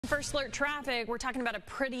First alert traffic, we're talking about a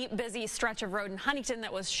pretty busy stretch of road in Huntington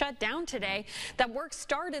that was shut down today. That work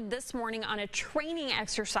started this morning on a training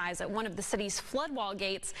exercise at one of the city's flood wall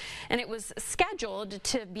gates, and it was scheduled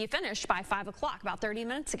to be finished by 5 o'clock, about 30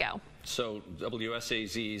 minutes ago. So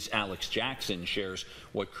WSAZ's Alex Jackson shares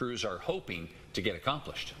what crews are hoping to get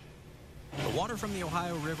accomplished. The water from the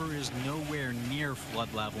Ohio River is nowhere near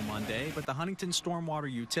flood level Monday, but the Huntington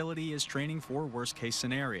Stormwater Utility is training for worst-case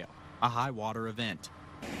scenario, a high water event.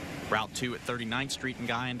 Route 2 at 39th Street and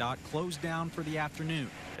Guyandotte closed down for the afternoon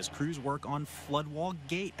as crews work on flood wall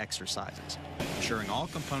gate exercises, ensuring all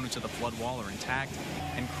components of the flood wall are intact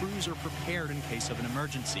and crews are prepared in case of an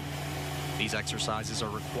emergency. These exercises are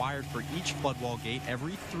required for each flood wall gate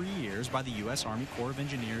every 3 years by the U.S. Army Corps of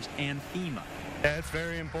Engineers and FEMA. Yeah, it's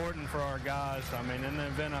very important for our guys. I mean, in the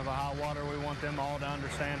event of a high water, we want them all to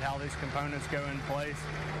understand how these components go in place.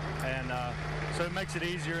 And so it makes it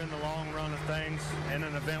easier in the long run of things. In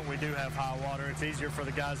an event we do have high water, it's easier for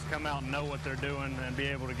the guys to come out and know what they're doing and be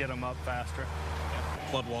able to get them up faster.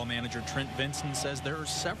 Flood wall manager Trent Vinson says there are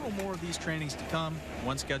several more of these trainings to come,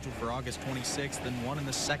 one scheduled for August 26th and one in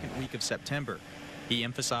the second week of September. He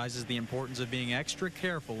emphasizes the importance of being extra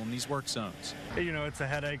careful in these work zones. You know, it's a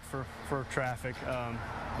headache for traffic,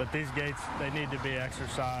 but these gates, they need to be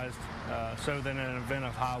exercised so that in an event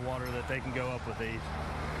of high water that they can go up with ease.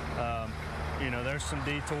 You know, there's some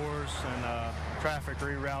detours and traffic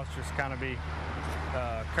reroutes. Just kind of be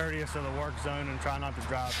courteous of the work zone and try not to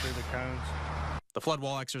drive through the cones. The flood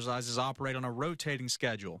wall exercises operate on a rotating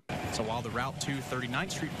schedule. So while the Route 2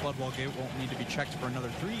 39th Street flood wall gate won't need to be checked for another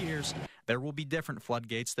 3 years, there will be different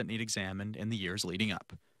floodgates that need examined in the years leading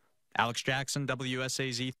up. Alex Jackson,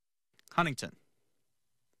 WSAZ, Huntington.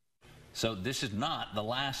 So this is not the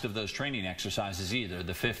last of those training exercises either.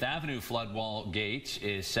 The 5th Avenue flood wall gate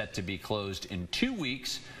is set to be closed in 2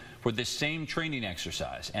 weeks for this same training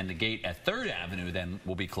exercise, and the gate at 3rd Avenue then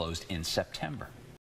will be closed in September.